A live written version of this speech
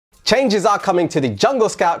Changes are coming to the Jungle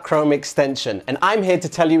Scout Chrome extension, and I'm here to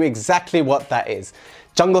tell you exactly what that is.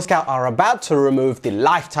 Jungle Scout are about to remove the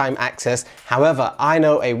lifetime access. However, I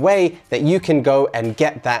know a way that you can go and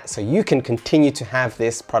get that so you can continue to have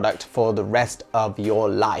this product for the rest of your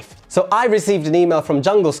life. So I received an email from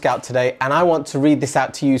Jungle Scout today, and I want to read this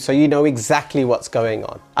out to you so you know exactly what's going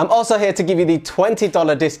on. I'm also here to give you the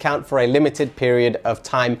 $20 discount for a limited period of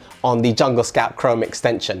time on the Jungle Scout Chrome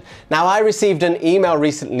extension. Now, I received an email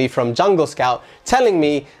recently from Jungle Scout telling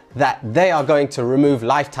me that they are going to remove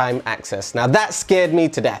lifetime access. Now that scared me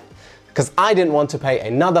to death because I didn't want to pay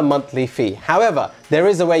another monthly fee. However, there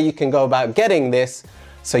is a way you can go about getting this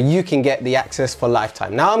so you can get the access for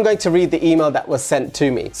lifetime. Now I'm going to read the email that was sent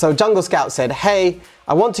to me. So Jungle Scout said, hey,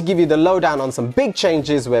 I want to give you the lowdown on some big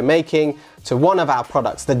changes we're making to one of our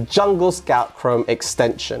products, the Jungle Scout Chrome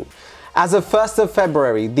extension. As of 1st of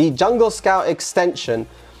February, the Jungle Scout extension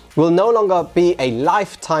will no longer be a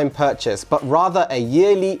lifetime purchase, but rather a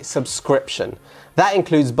yearly subscription. That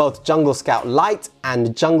includes both Jungle Scout Lite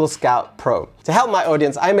and Jungle Scout Pro. To help my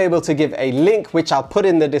audience, I'm able to give a link which I'll put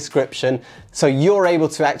in the description so you're able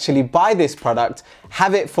to actually buy this product,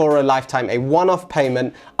 have it for a lifetime, a one-off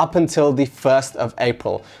payment up until the 1st of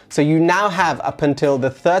April. So you now have up until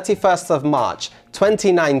the 31st of March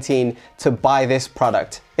 2019 to buy this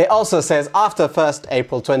product. It also says after 1st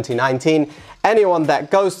April 2019, anyone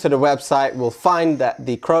that goes to the website will find that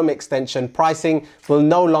the Chrome extension pricing will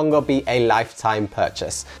no longer be a lifetime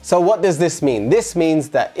purchase. So what does this mean? This means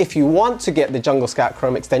that if you want to get the Jungle Scout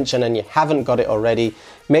Chrome extension and you haven't got it already,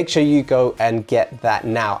 make sure you go and get that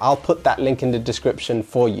now. I'll put that link in the description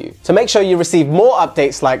for you. To make sure you receive more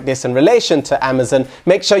updates like this in relation to Amazon,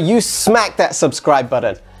 make sure you smack that subscribe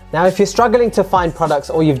button. Now, if you're struggling to find products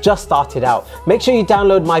or you've just started out, make sure you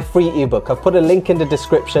download my free ebook. I've put a link in the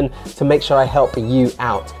description to make sure I help you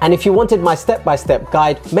out. And if you wanted my step-by-step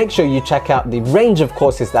guide, make sure you check out the range of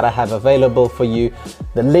courses that I have available for you.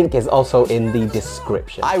 The link is also in the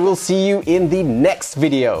description. I will see you in the next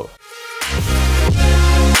video.